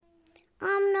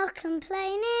I'm not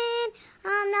complaining,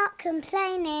 I'm not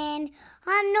complaining,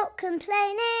 I'm not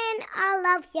complaining, I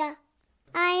love ya.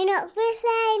 I'm not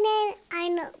complaining,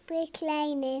 I'm not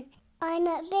complaining, I'm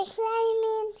not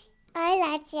complaining, I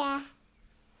love ya.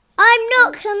 I'm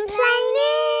not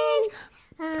complaining,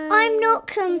 I'm not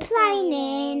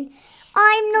complaining,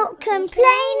 I'm not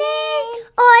complaining,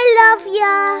 I love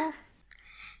ya.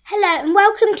 Hello and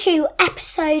welcome to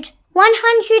episode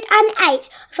 108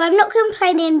 of I'm Not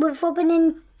Complaining with Robin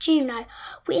and Juno.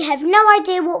 We have no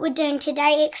idea what we're doing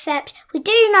today, except we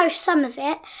do know some of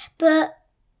it, but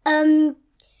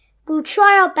we'll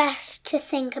try our best to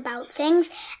think about things.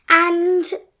 And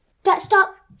let's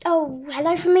start. Oh,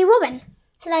 hello from me, Robin.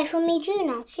 Hello from me,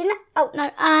 Juno. Oh, no,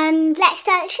 and... Let's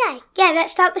start the show. Yeah,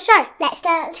 let's start the show. Let's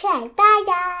start the show.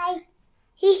 Bye.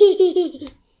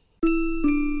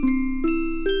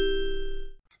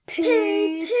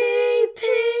 Poo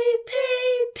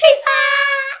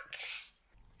facts!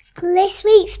 This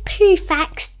week's poo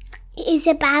facts is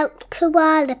about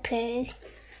koala poo.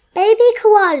 Baby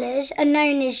koalas are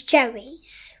known as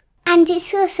joeys. And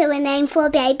it's also a name for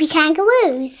baby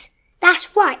kangaroos.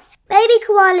 That's right. Baby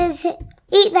koalas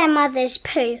eat their mother's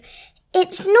poo.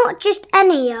 It's not just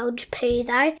any old poo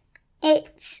though.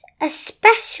 It's a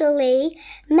specially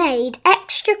made,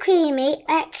 extra creamy,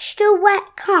 extra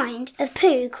wet kind of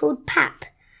poo called pap.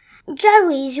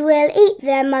 Joeys will eat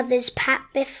their mother's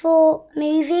pap before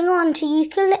moving on to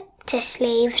eucalyptus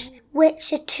leaves,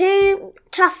 which are too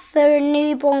tough for a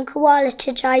newborn koala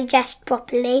to digest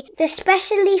properly. The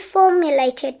specially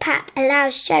formulated pap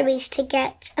allows joeys to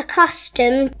get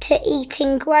accustomed to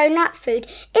eating grown-up food.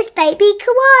 It's baby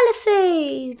koala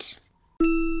food!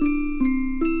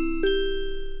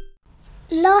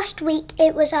 Last week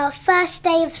it was our first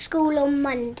day of school on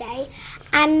Monday,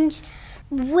 and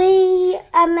we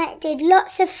did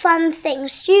lots of fun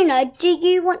things. Juno, do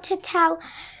you want to tell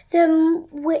them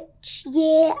which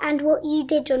year and what you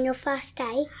did on your first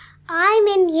day? I'm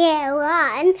in year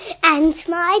 1 and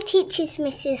my teacher's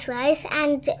Mrs. Rose,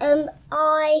 and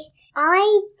I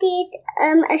did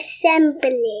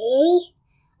assembly,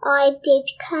 I did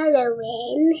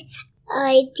colouring,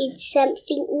 I did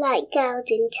something like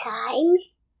Golden Time.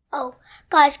 Oh,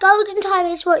 guys, Golden Time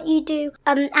is what you do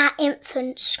at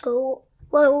infant school.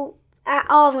 Well, at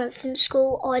our infant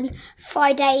school on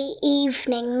Friday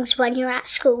evenings when you're at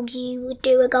school, you would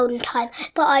do a Golden Time.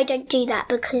 But I don't do that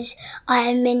because I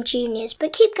am in juniors.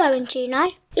 But keep going, Juno.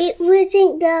 It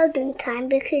wasn't Golden Time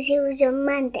because it was on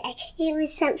Monday. It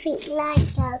was something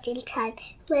like Golden Time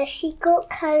where she got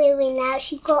colouring out,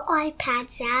 she got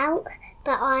iPads out.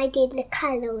 But I did the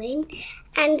colouring,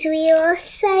 and we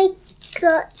also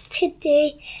got to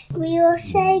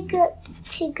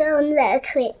go on the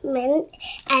equipment,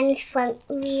 and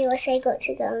we also got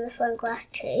to go on the front grass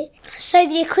too. So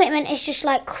the equipment is just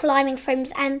like climbing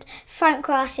frames, and front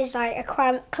grass is like a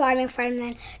climbing frame,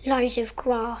 then loads of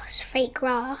grass, fake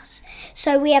grass.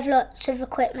 So we have lots of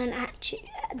equipment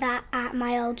at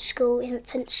my old school,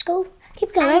 infant school.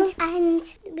 Keep going. And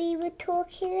we were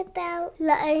talking about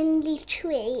the only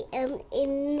tree in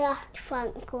the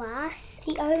front grass.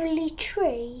 The only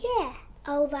tree? Yeah.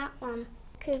 Oh, that one.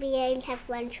 Because we only have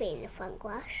one tree in the front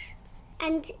grass.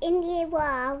 And in year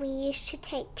 1, we used to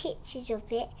take pictures of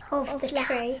it. Of the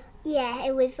tree?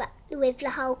 Yeah, with the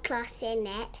whole class in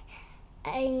it.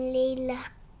 Only the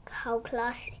whole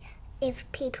class, if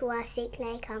people are sick,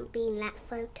 they can't be in that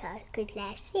photo because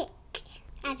they're sick.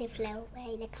 And if they're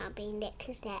away, they can't be in it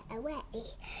because they're away.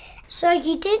 So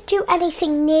you didn't do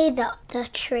anything near the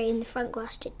tree in the front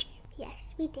grass, did you?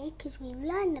 Yes, we did because we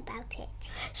learned about it.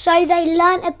 So they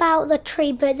learnt about the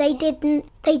tree, but they didn't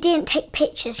take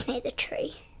pictures near the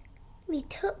tree. We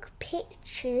took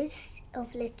pictures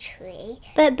of the tree.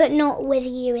 But not with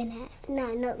you in it?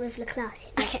 No, not with the class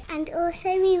in it. Okay. And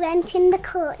also we went in the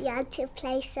courtyard to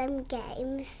play some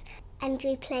games. And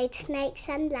we played Snakes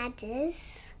and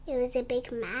Ladders. It was a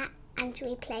big mat, and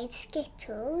we played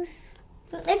Skittles.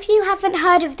 If you haven't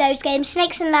heard of those games,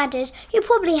 Snakes and Ladders, you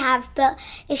probably have, but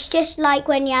it's just like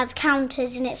when you have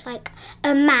counters and it's like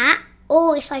a mat,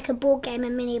 or it's like a board game, a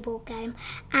mini board game,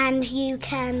 and you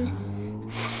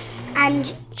can,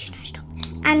 and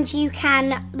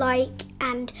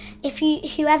if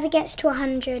whoever gets to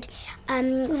 100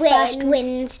 first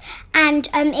wins. And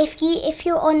if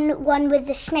you're on one with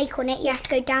the snake on it, you have to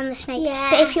go down the snake. Yeah.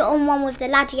 But if you're on one with the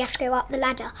ladder, you have to go up the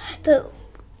ladder.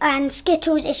 And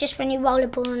Skittles is just when you roll a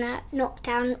ball and knock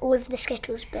down all of the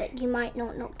Skittles, but you might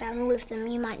not knock down all of them.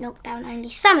 You might knock down only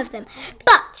some of them.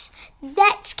 But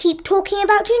let's keep talking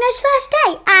about Juno's first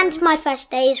day and my first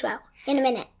day as well in a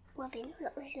minute. Robin,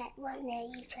 what was that one there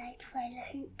you tried to throw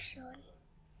the hoops on?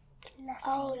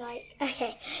 Oh,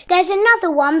 okay. There's another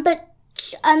one, but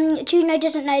Juno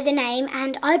doesn't know the name,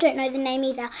 and I don't know the name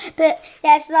either. But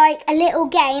there's like a little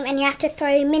game, and you have to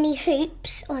throw mini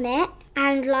hoops on it,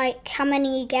 and like how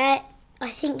many you get. I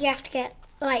think you have to get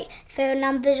like throw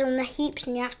numbers on the hoops,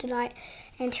 and you have to like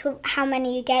until how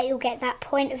many you get, you'll get that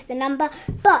point of the number.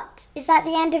 But is that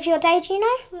the end of your day, Juno?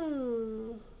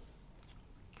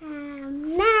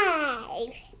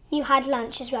 No. You had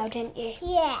lunch as well, didn't you?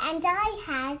 Yeah, and I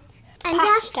had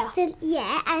pasta.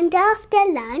 And after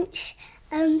lunch,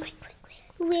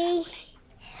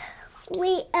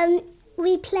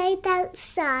 we played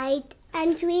outside,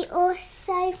 and we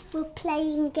also were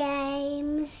playing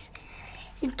games.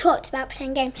 You talked about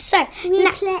playing games. So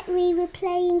we were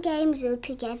playing games all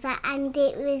together, and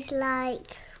it was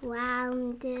like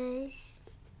rounders.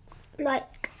 What,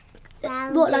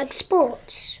 like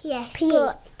sports? Yeah,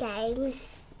 sport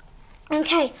games.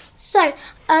 Okay, so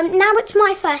now it's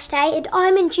my first day.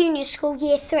 I'm in junior school,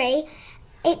 year 3.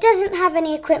 It doesn't have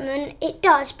any equipment. It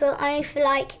does, but only for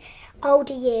like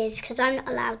older years, because I'm not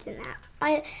allowed in that.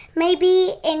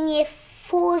 Maybe in year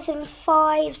 4s and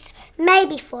 5s,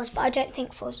 maybe 4s, but I don't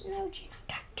think 4s. No, Juno,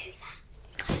 don't do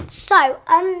that. So,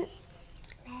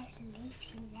 There's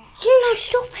leaves in there. Juno,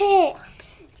 stop it.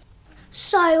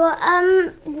 So,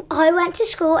 I went to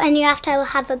school, and you have to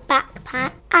have a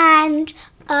backpack, and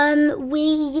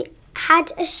we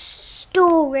had a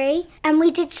story, and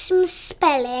we did some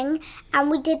spelling, and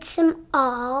we did some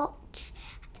art,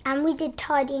 and we did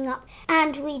tidying up,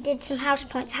 and we did some house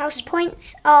points. House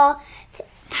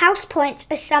points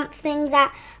are something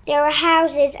that there are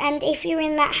houses, and if you're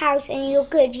in that house and you're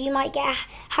good, you might get a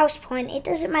house point. It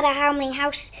doesn't matter how many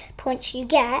house points you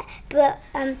get, but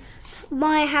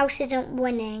my house isn't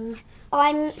winning.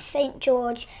 I'm St.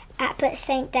 George, but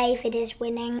St. David is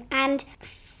winning, and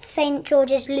St.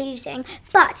 George is losing.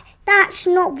 But that's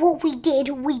not what we did.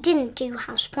 We didn't do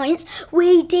house points.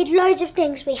 We did loads of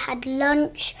things. We had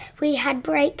lunch. We had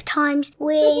break times.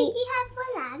 What did you have for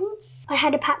lunch? I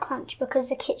had a packed lunch because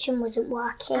the kitchen wasn't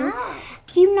working. Oh.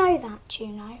 You know that,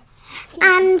 Juno.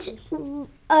 And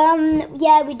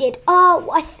yeah, we did.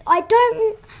 I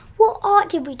don't. What art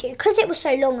did we do? Because it was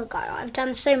so long ago. I've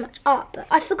done so much art, but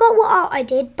I forgot what art I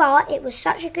did. But it was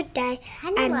such a good day. I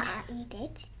know what art you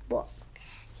did. What?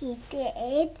 You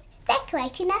did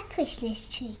decorating a Christmas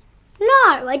tree.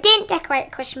 No, I didn't decorate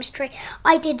a Christmas tree.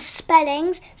 I did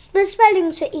spellings. The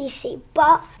spellings were easy,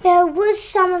 but there was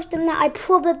some of them that I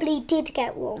probably did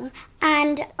get wrong.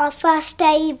 And our first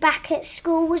day back at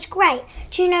school was great.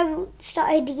 Juno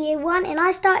started year 1 and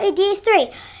I started year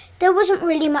 3. There wasn't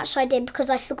really much I did because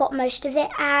I forgot most of it,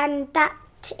 and that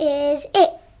is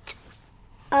it.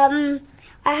 I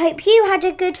hope you had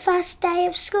a good first day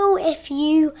of school if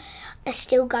you are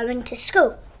still going to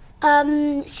school.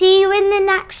 See you in the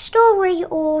next story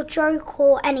or joke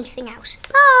or anything else.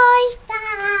 Bye!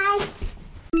 Bye!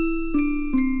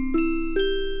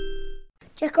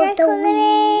 Joke of the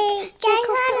week! Joke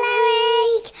of the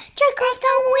week! Joke of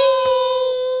the week!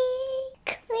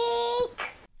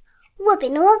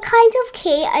 Robin, what kind of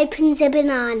key opens a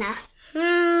banana?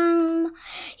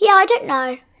 Yeah, I don't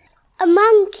know. A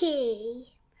monkey.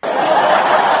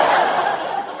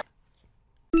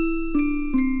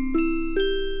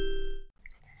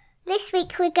 This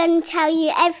week we're going to tell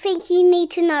you everything you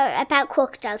need to know about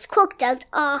crocodiles. Crocodiles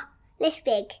are this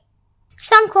big.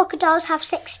 Some crocodiles have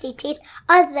 60 teeth,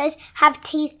 others have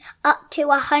teeth up to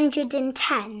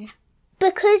 110.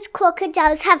 Because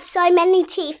crocodiles have so many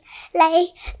teeth,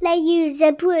 they use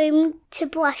a broom to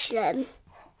brush them.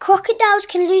 Crocodiles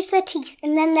can lose their teeth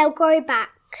and then they'll grow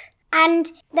back.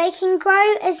 And they can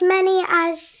grow as many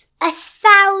as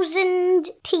 1,000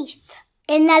 teeth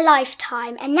in their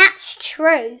lifetime, and that's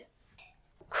true.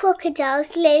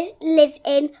 Crocodiles live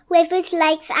in rivers,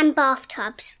 lakes and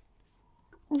bathtubs.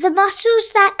 The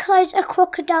muscles that close a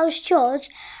crocodile's jaws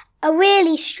are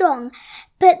really strong,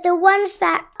 but the ones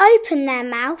that open their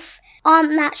mouth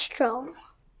aren't that strong.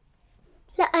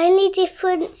 The only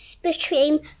difference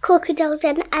between crocodiles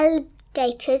and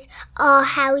alligators are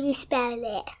how you spell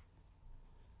it.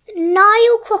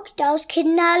 Nile crocodiles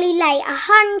can nearly lay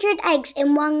 100 eggs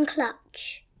in one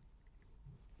clutch.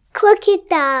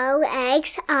 Crocodile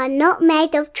eggs are not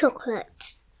made of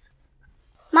chocolate.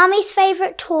 Mummy's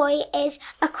favourite toy is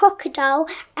a crocodile,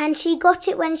 and she got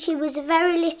it when she was a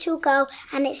very little girl,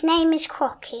 and its name is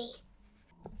Crocky.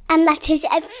 And that is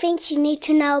everything you need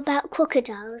to know about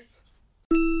crocodiles.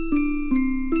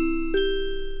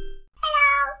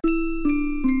 Hello!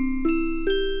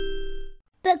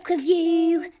 Book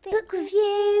review, Juno's book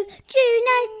review!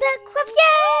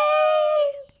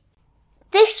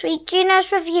 This week,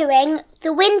 Juno's reviewing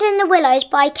The Wind in the Willows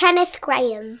by Kenneth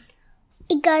Grahame.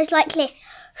 It goes like this.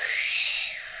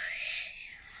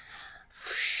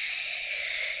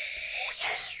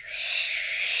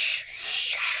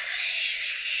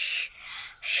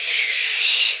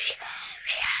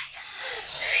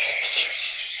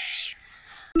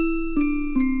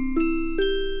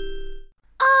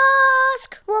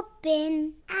 Ask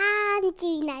Robin and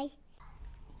Juno.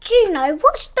 Juno,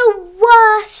 what's the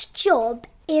worst job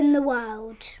in the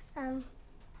world?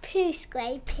 Poo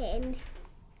scraping.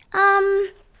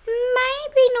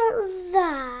 Maybe not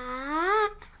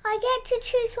that. I get to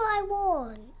choose what I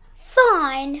want.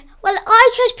 Fine. Well,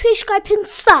 I chose poo scraping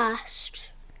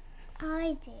first.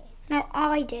 I did. No,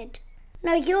 I did.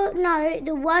 No,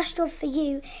 the worst job for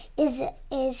you is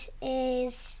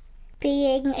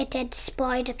being a dead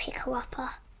spider picker-upper.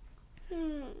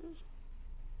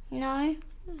 No?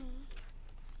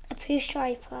 A poo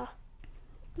scraper.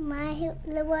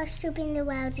 The worst job in the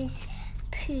world is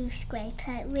poo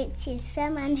scraper, which is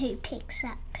someone who picks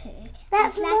up poo.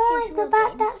 That's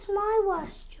my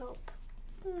worst job.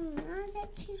 I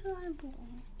get to choose what I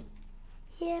want.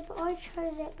 Yeah, but I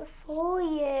chose it before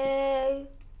you.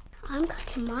 I'm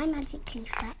cutting my magic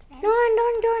leaf back then. No.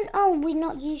 Oh, we're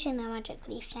not using the magic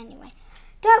leaves anyway.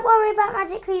 Don't worry about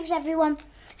magic leaves, everyone.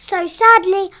 So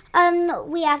sadly,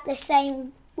 we have the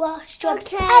same worst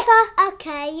jobs ever.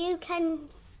 Okay, you can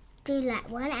do that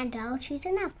one and I'll choose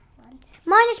another one.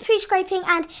 Mine is poo scraping,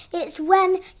 and it's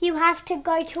when you have to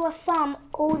go to a farm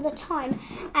all the time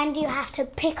and you have to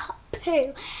pick up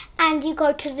poo, and you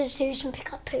go to the zoos and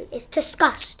pick up poo. It's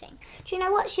disgusting. Do you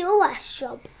know what's your worst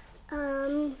job?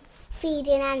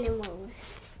 Feeding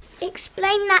animals.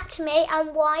 Explain that to me,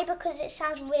 and why, because it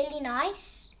sounds really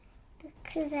nice.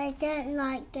 Because I don't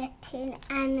like getting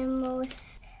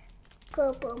animals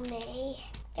gobble me.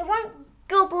 It won't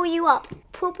gobble you up.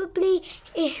 Probably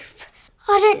I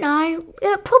don't know.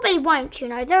 It probably won't,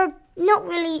 There are not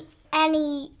really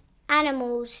any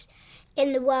animals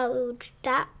in the world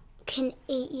that can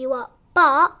eat you up.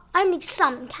 But only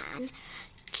some can.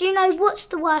 Do you know what's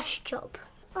the worst job?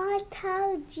 I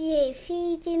told you,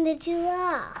 feeding the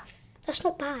giraffe. That's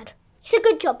not bad. It's a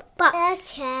good job, but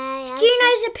Okay. it's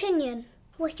Juno's opinion.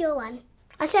 What's your one?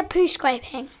 I said poo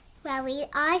scraping. Well,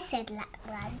 I said that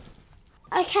one.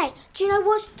 Okay, do you know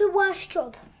what's the worst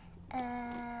job?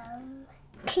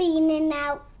 Cleaning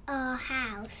out our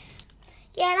house.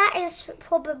 Yeah, that is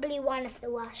probably one of the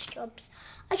worst jobs.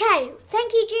 Okay,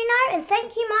 thank you, Juno, and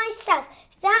thank you myself.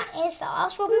 That is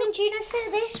Ask Robin and Juno for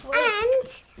this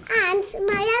week. And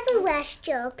my other worst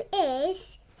job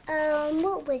is,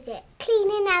 what was it?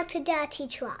 Cleaning out a dirty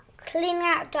truck. Cleaning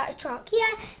out a dirty truck,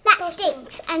 yeah. That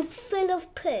stinks and it's full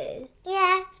of poo.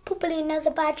 Yeah, it's probably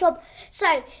another bad job.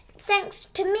 So, thanks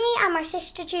to me and my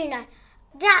sister Juno.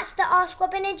 That's the Ask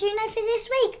Robin and Juno for this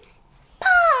week.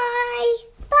 Bye!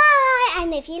 Bye!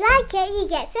 And if you like it, you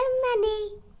get some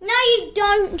money. No, you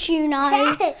don't, Juno.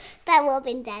 But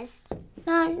Robin does.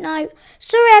 No.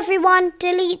 Sorry, everyone.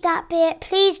 Delete that bit.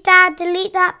 Please, Dad,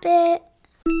 delete that bit.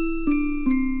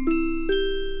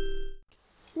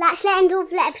 That's the end of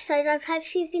the episode. I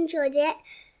hope you've enjoyed it.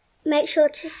 Make sure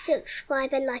to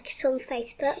subscribe and like us on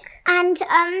Facebook. And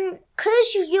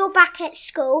because you're back at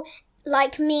school,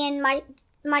 like me and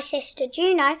my sister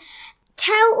Juno,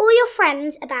 tell all your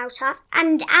friends about us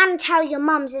and tell your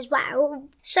mums as well.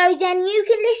 So then you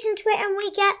can listen to it and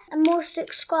we get more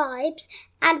subscribes.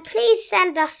 And please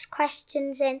send us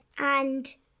questions in. And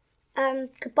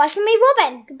goodbye from me,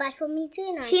 Robin. Goodbye from me,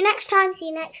 Juno. See you next time. See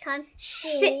you next time.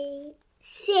 See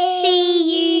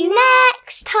you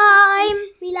next time.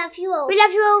 We love you all. We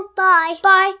love you all. Bye.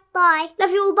 Bye. Bye. Love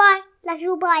you all. Bye. Love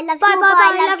you all. Bye. Love Bye, you all. bye,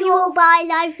 Bye. bye. Love you all. Bye.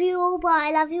 Love you all. Bye.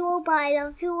 Love you all. Bye.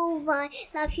 Love you all. Bye.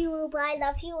 Love you all. Bye.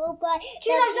 Love you all. Bye.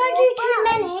 Juno, don't do too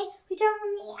many. We don't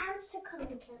want the ants to come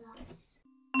and kill us.